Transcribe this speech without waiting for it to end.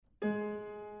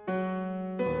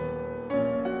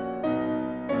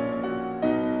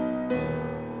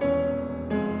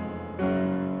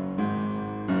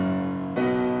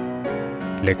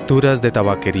Lecturas de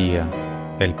tabaquería.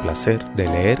 El placer de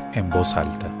leer en voz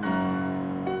alta.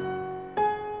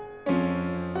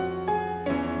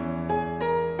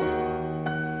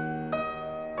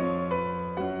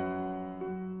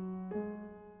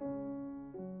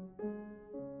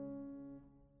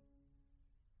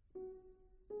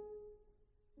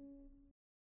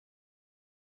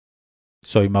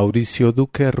 Soy Mauricio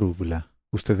Duque Arrubla.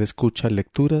 Usted escucha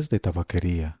Lecturas de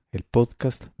Tabaquería, el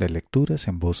podcast de lecturas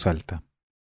en voz alta.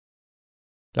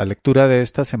 La lectura de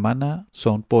esta semana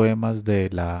son poemas de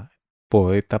la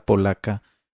poeta polaca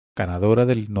ganadora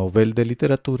del Nobel de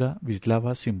Literatura,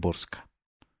 Wisława Szymborska.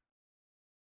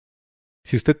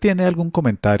 Si usted tiene algún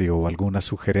comentario o alguna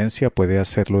sugerencia, puede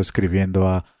hacerlo escribiendo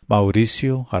a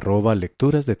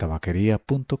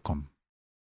mauricio@lecturasdetabaquería.com.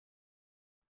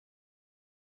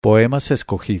 Poemas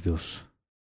escogidos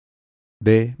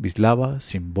de Wisława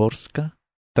Szymborska,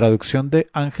 traducción de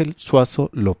Ángel Suazo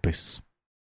López.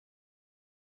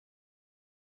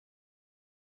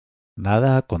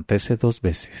 Nada acontece dos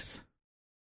veces.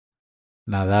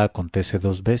 Nada acontece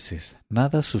dos veces,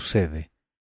 nada sucede.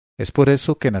 Es por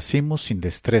eso que nacimos sin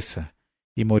destreza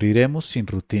y moriremos sin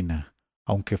rutina.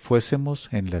 Aunque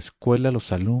fuésemos en la escuela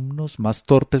los alumnos más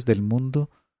torpes del mundo,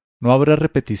 no habrá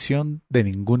repetición de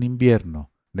ningún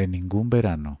invierno, de ningún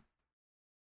verano.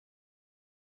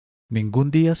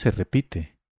 Ningún día se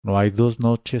repite, no hay dos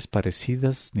noches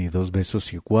parecidas, ni dos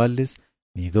besos iguales,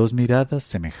 ni dos miradas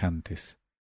semejantes.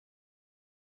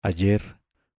 Ayer,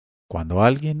 cuando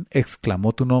alguien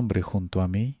exclamó tu nombre junto a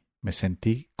mí, me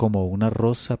sentí como una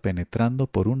rosa penetrando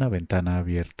por una ventana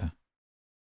abierta.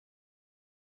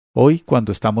 Hoy,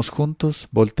 cuando estamos juntos,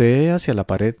 volteé hacia la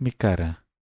pared mi cara.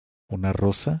 ¿Una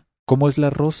rosa? ¿Cómo es la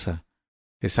rosa?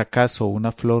 ¿Es acaso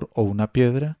una flor o una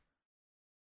piedra?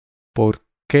 ¿Por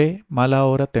qué mala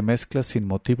hora te mezclas sin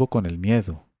motivo con el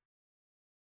miedo?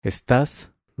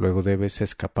 Estás, luego debes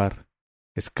escapar.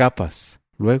 Escapas,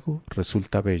 luego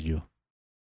resulta bello.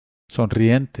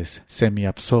 Sonrientes,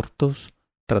 semiabsortos,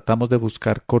 tratamos de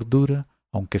buscar cordura,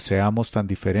 aunque seamos tan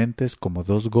diferentes como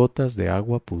dos gotas de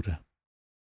agua pura.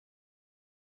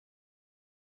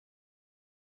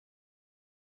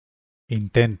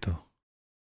 Intento.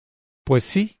 Pues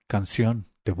sí,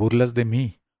 canción, te burlas de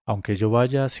mí. Aunque yo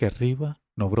vaya hacia arriba,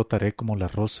 no brotaré como la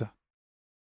rosa.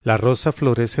 La rosa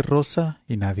florece rosa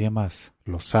y nadie más,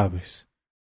 lo sabes.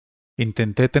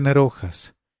 Intenté tener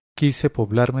hojas, quise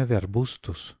poblarme de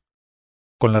arbustos.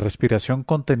 Con la respiración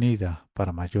contenida,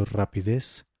 para mayor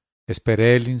rapidez,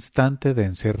 esperé el instante de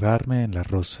encerrarme en la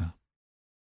rosa.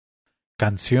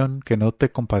 Canción que no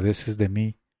te compadeces de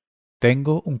mí,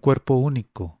 tengo un cuerpo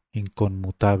único,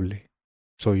 inconmutable.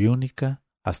 Soy única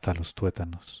hasta los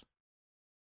tuétanos.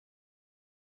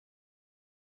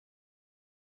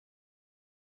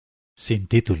 Sin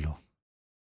título.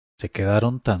 Se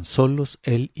quedaron tan solos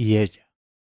él y ella,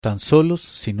 tan solos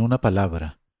sin una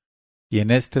palabra, y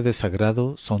en este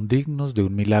desagrado son dignos de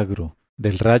un milagro,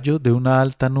 del rayo de una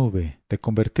alta nube, de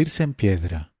convertirse en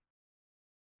piedra.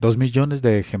 2 millones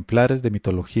de ejemplares de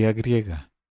mitología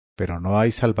griega, pero no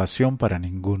hay salvación para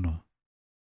ninguno.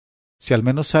 Si al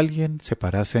menos alguien se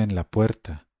parase en la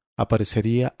puerta,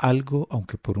 aparecería algo,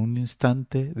 aunque por un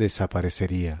instante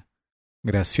desaparecería.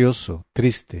 Gracioso,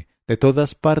 triste, de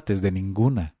todas partes, de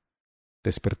ninguna,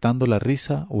 despertando la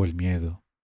risa o el miedo.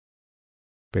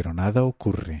 Pero nada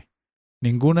ocurre,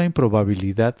 ninguna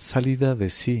improbabilidad salida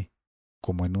de sí.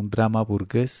 Como en un drama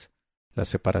burgués, la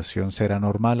separación será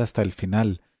normal hasta el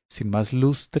final, sin más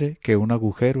lustre que un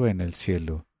agujero en el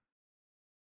cielo.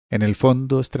 En el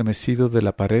fondo estremecido de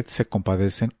la pared se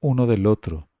compadecen uno del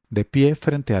otro, de pie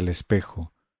frente al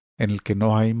espejo, en el que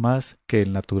no hay más que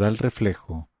el natural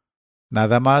reflejo,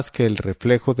 nada más que el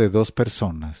reflejo de dos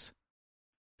personas.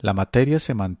 La materia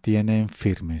se mantiene en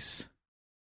firmes.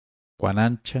 Cuán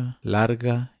ancha,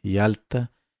 larga y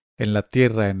alta, en la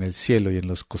tierra, en el cielo y en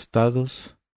los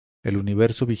costados, el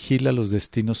universo vigila los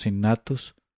destinos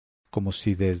innatos, como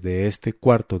si desde este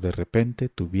cuarto de repente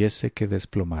tuviese que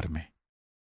desplomarme.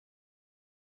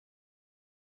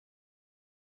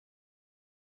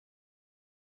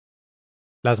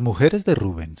 Las mujeres de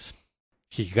Rubens,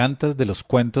 gigantas de los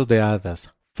cuentos de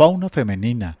hadas, fauna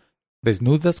femenina,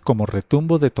 desnudas como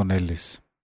retumbo de toneles.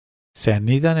 Se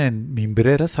anidan en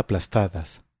mimbreras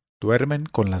aplastadas, duermen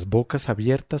con las bocas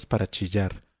abiertas para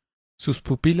chillar. Sus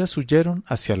pupilas huyeron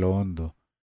hacia lo hondo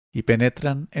y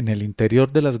penetran en el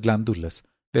interior de las glándulas,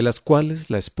 de las cuales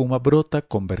la espuma brota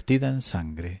convertida en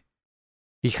sangre.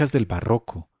 Hijas del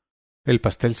barroco, el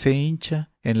pastel se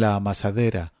hincha en la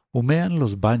amasadera, humean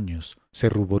los baños, se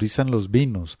ruborizan los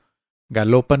vinos,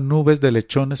 galopan nubes de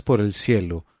lechones por el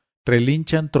cielo,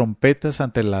 relinchan trompetas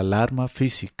ante la alarma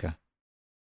física.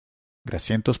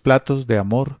 grasientos platos de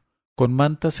amor, con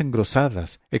mantas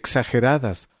engrosadas,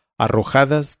 exageradas,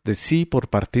 arrojadas de sí por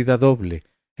partida doble,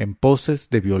 en poses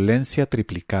de violencia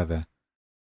triplicada.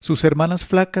 Sus hermanas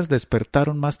flacas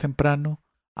despertaron más temprano,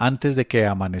 antes de que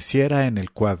amaneciera en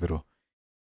el cuadro,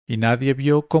 y nadie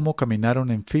vio cómo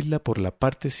caminaron en fila por la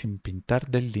parte sin pintar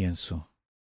del lienzo.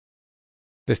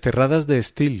 Desterradas de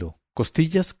estilo,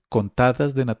 costillas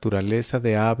contadas de naturaleza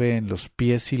de ave en los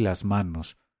pies y las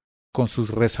manos, con sus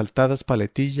resaltadas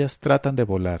paletillas tratan de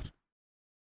volar.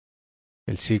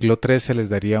 El siglo XIII les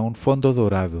daría un fondo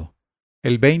dorado,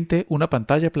 el XX una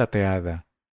pantalla plateada,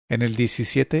 en el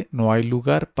XVII no hay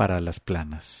lugar para las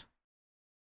planas.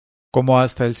 Como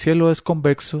hasta el cielo es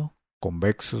convexo,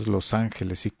 convexos los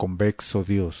ángeles y convexo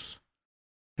Dios.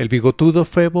 El bigotudo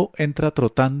Febo entra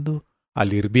trotando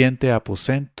al hirviente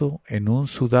aposento en un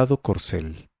sudado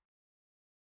corcel.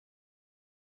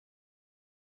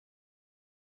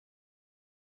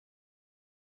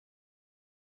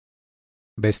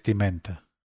 Vestimenta.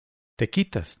 Te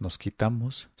quitas, nos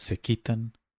quitamos, se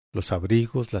quitan, los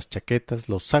abrigos, las chaquetas,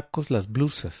 los sacos, las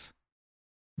blusas.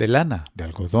 De lana, de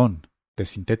algodón, de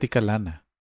sintética lana.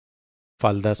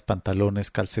 Faldas, pantalones,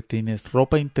 calcetines,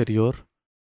 ropa interior,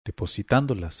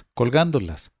 depositándolas,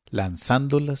 colgándolas,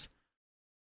 lanzándolas,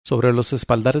 sobre los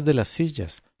espaldares de las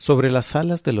sillas, sobre las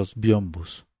alas de los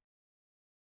biombos.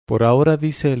 Por ahora,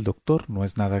 dice el doctor, no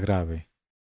es nada grave.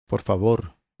 Por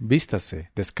favor,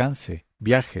 vístase, descanse,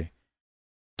 viaje.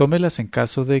 Tómelas en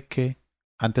caso de que,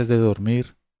 antes de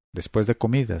dormir, después de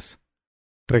comidas,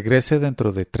 regrese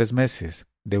dentro de 3 meses,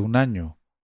 de 1 año,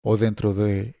 o dentro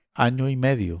de año y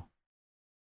medio.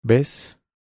 ¿Ves?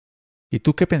 ¿Y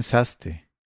tú qué pensaste?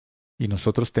 Y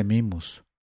nosotros temimos.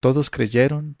 Todos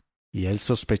creyeron, y él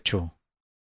sospechó.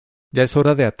 Ya es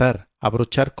hora de atar,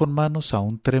 abrochar con manos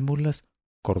aún trémulas,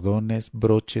 cordones,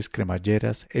 broches,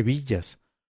 cremalleras, hebillas,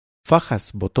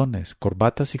 fajas, botones,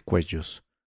 corbatas y cuellos,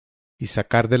 y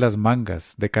sacar de las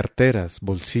mangas, de carteras,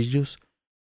 bolsillos,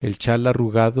 el chal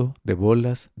arrugado de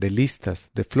bolas, de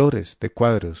listas, de flores, de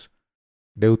cuadros,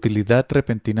 de utilidad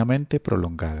repentinamente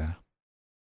prolongada.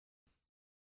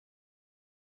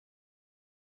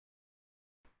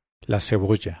 La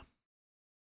cebolla.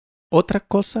 Otra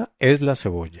cosa es la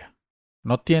cebolla.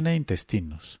 No tiene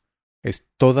intestinos. Es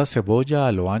toda cebolla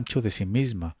a lo ancho de sí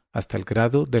misma, hasta el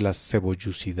grado de la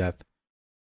cebollucidad.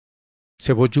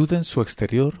 Cebolluda en su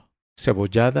exterior,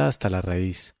 cebollada hasta la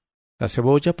raíz. La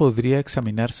cebolla podría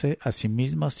examinarse a sí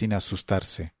misma sin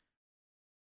asustarse.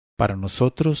 Para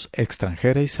nosotros,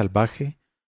 extranjera y salvaje,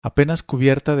 apenas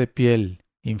cubierta de piel,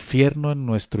 infierno en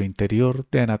nuestro interior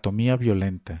de anatomía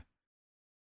violenta.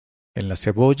 En la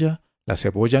cebolla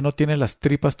no tiene las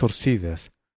tripas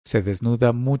torcidas, se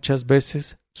desnuda muchas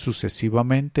veces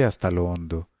sucesivamente hasta lo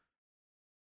hondo.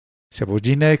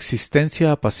 Cebollina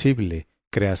existencia apacible,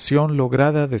 creación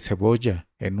lograda de cebolla,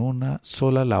 en una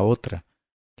sola la otra,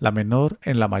 la menor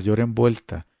en la mayor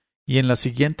envuelta, y en la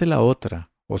siguiente la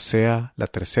otra, o sea, la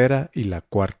tercera y la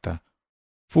cuarta.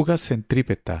 Fuga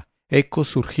centrípeta, eco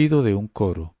surgido de un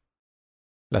coro.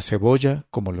 La cebolla,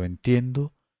 como lo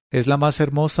entiendo, es la más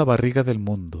hermosa barriga del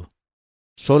mundo.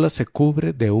 Sola se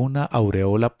cubre de una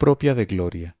aureola propia de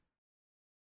gloria.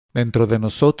 Dentro de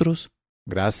nosotros,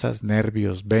 grasas,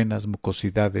 nervios, venas,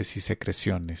 mucosidades y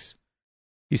secreciones.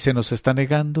 Y se nos está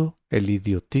negando el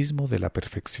idiotismo de la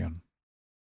perfección.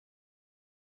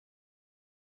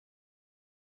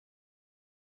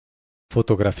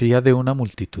 Fotografía de una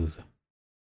multitud.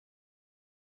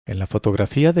 En la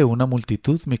fotografía de una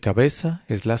multitud mi cabeza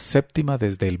es la 7ª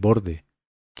desde el borde,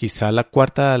 quizá la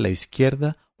 4ª a la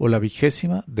izquierda o la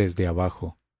 20ª desde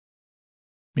abajo.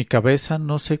 Mi cabeza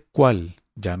no sé cuál,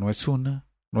 ya no es una,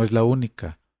 no es la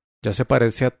única, ya se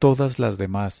parece a todas las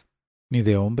demás, ni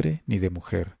de hombre ni de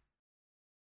mujer.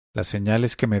 Las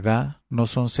señales que me da no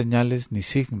son señales ni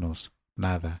signos,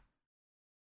 nada.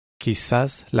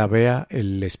 Quizás la vea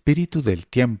el espíritu del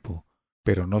tiempo,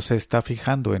 pero no se está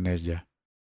fijando en ella.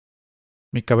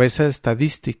 Mi cabeza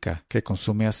estadística, que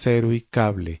consume acero y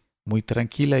cable, muy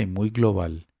tranquila y muy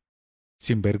global,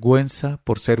 sin vergüenza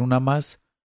por ser una más,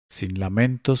 sin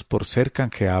lamentos por ser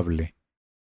canjeable.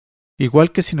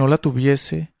 Igual que si no la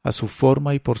tuviese, a su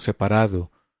forma y por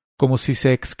separado, como si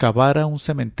se excavara un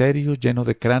cementerio lleno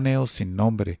de cráneos sin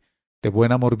nombre, de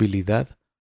buena morbilidad,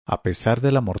 a pesar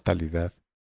de la mortalidad.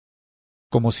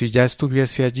 Como si ya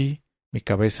estuviese allí, mi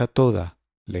cabeza toda,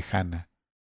 lejana,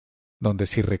 donde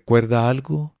si recuerda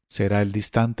algo, será el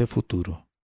distante futuro.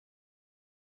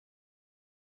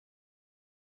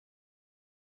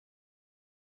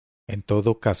 En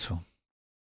todo caso,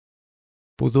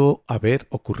 pudo haber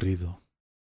ocurrido,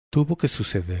 tuvo que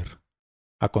suceder,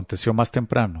 aconteció más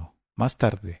temprano, más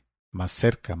tarde, más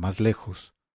cerca, más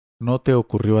lejos, no te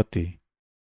ocurrió a ti.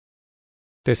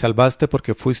 Te salvaste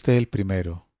porque fuiste el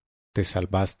primero, te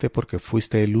salvaste porque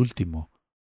fuiste el último,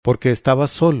 porque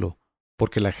estabas solo,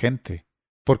 porque la gente,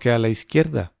 porque a la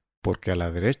izquierda, porque a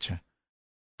la derecha,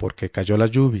 porque cayó la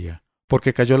lluvia,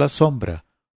 porque cayó la sombra,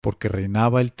 porque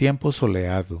reinaba el tiempo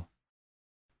soleado.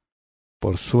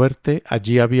 Por suerte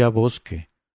allí había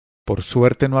bosque, por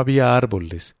suerte no había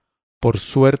árboles, por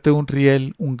suerte un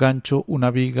riel, un gancho,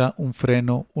 una viga, un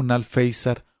freno, un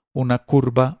alféizar, una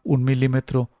curva, un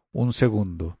milímetro, un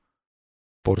segundo.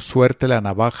 Por suerte la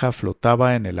navaja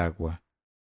flotaba en el agua.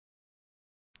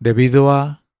 Debido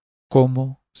a,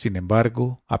 cómo, sin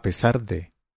embargo, a pesar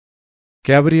de.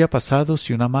 ¿Qué habría pasado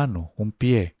si una mano, un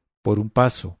pie, por un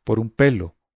paso, por un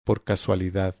pelo, por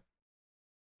casualidad?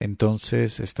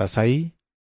 Entonces, ¿estás ahí,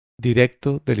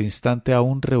 directo del instante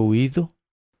aún rehuido?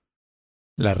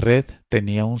 La red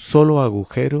tenía un solo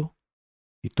agujero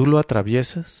y tú lo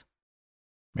atraviesas.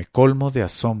 Me colmo de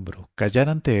asombro callar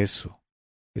ante eso.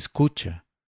 Escucha,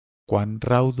 cuán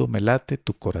raudo me late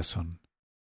tu corazón.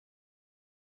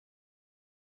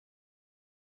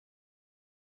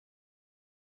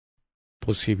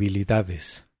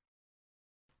 Posibilidades.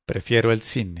 Prefiero el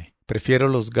cine, prefiero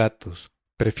los gatos,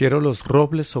 prefiero los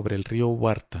robles sobre el río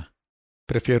Huarta,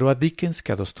 prefiero a Dickens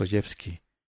que a Dostoyevsky,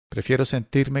 prefiero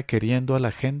sentirme queriendo a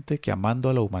la gente que amando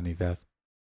a la humanidad.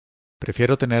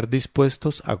 Prefiero tener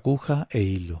dispuestos aguja e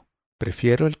hilo,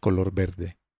 prefiero el color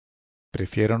verde.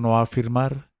 Prefiero no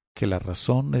afirmar que la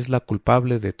razón es la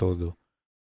culpable de todo.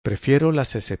 Prefiero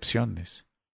las excepciones.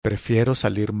 Prefiero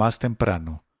salir más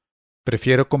temprano.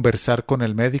 Prefiero conversar con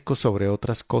el médico sobre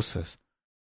otras cosas.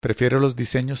 Prefiero los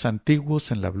diseños antiguos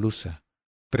en la blusa.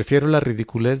 Prefiero la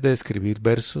ridiculez de escribir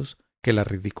versos que la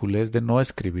ridiculez de no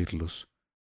escribirlos.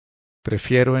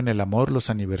 Prefiero en el amor los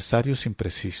aniversarios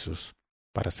imprecisos,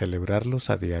 para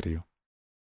celebrarlos a diario.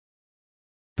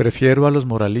 Prefiero a los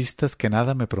moralistas que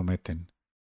nada me prometen.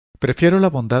 Prefiero la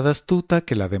bondad astuta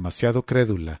que la demasiado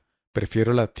crédula.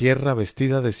 Prefiero la tierra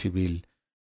vestida de civil.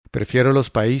 Prefiero los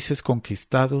países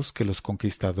conquistados que los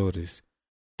conquistadores.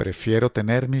 Prefiero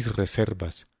tener mis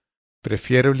reservas.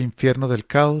 Prefiero el infierno del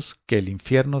caos que el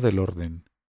infierno del orden.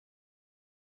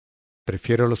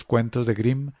 Prefiero los cuentos de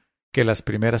Grimm que las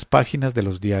primeras páginas de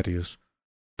los diarios.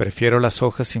 Prefiero las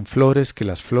hojas sin flores que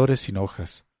las flores sin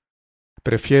hojas.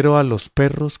 Prefiero a los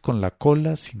perros con la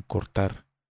cola sin cortar.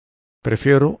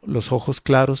 Prefiero los ojos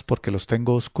claros porque los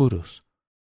tengo oscuros.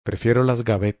 Prefiero las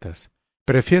gavetas.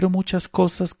 Prefiero muchas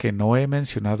cosas que no he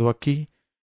mencionado aquí,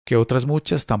 que otras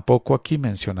muchas tampoco aquí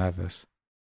mencionadas.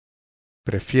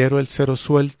 Prefiero el cero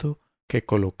suelto que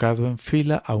colocado en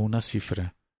fila a una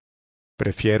cifra.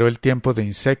 Prefiero el tiempo de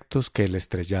insectos que el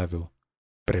estrellado.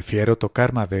 Prefiero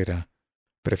tocar madera.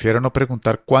 Prefiero no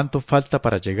preguntar cuánto falta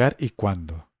para llegar y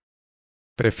cuándo.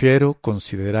 Prefiero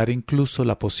considerar incluso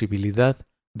la posibilidad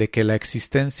de que la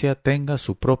existencia tenga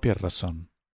su propia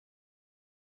razón.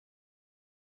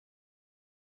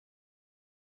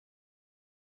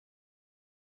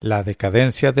 La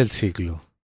decadencia del siglo.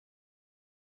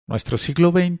 Nuestro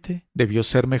siglo XX debió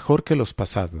ser mejor que los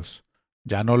pasados.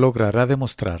 Ya no logrará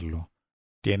demostrarlo.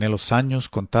 Tiene los años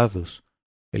contados,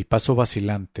 el paso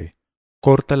vacilante,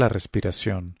 corta la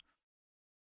respiración.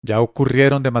 Ya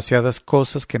ocurrieron demasiadas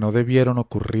cosas que no debieron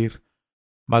ocurrir,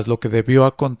 mas lo que debió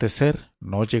acontecer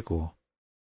no llegó.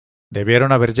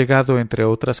 Debieron haber llegado, entre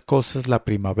otras cosas, la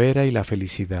primavera y la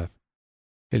felicidad.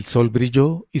 El sol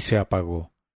brilló y se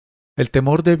apagó. El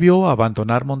temor debió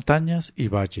abandonar montañas y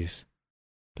valles.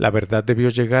 La verdad debió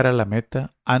llegar a la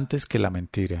meta antes que la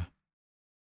mentira.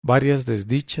 Varias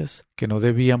desdichas que no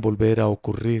debían volver a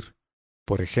ocurrir,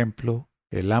 por ejemplo,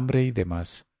 el hambre y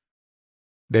demás.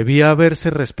 Debía haberse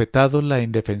respetado la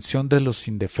indefensión de los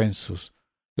indefensos,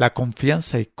 la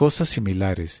confianza y cosas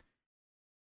similares.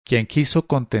 Quien quiso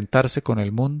contentarse con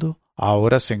el mundo,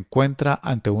 ahora se encuentra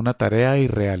ante una tarea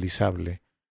irrealizable.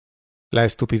 La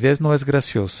estupidez no es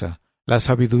graciosa, la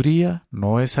sabiduría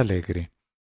no es alegre.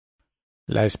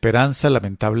 La esperanza,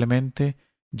 lamentablemente,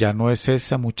 ya no es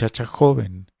esa muchacha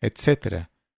joven, etc.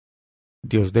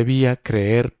 Dios debía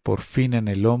creer por fin en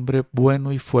el hombre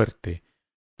bueno y fuerte,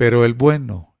 pero el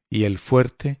bueno y el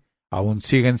fuerte aún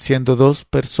siguen siendo dos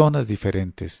personas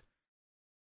diferentes.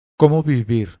 ¿Cómo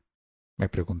vivir?, me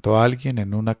preguntó alguien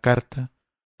en una carta,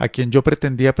 a quien yo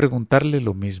pretendía preguntarle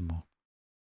lo mismo.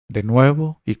 De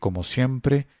nuevo, y como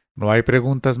siempre, no hay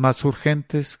preguntas más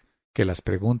urgentes que las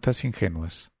preguntas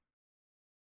ingenuas.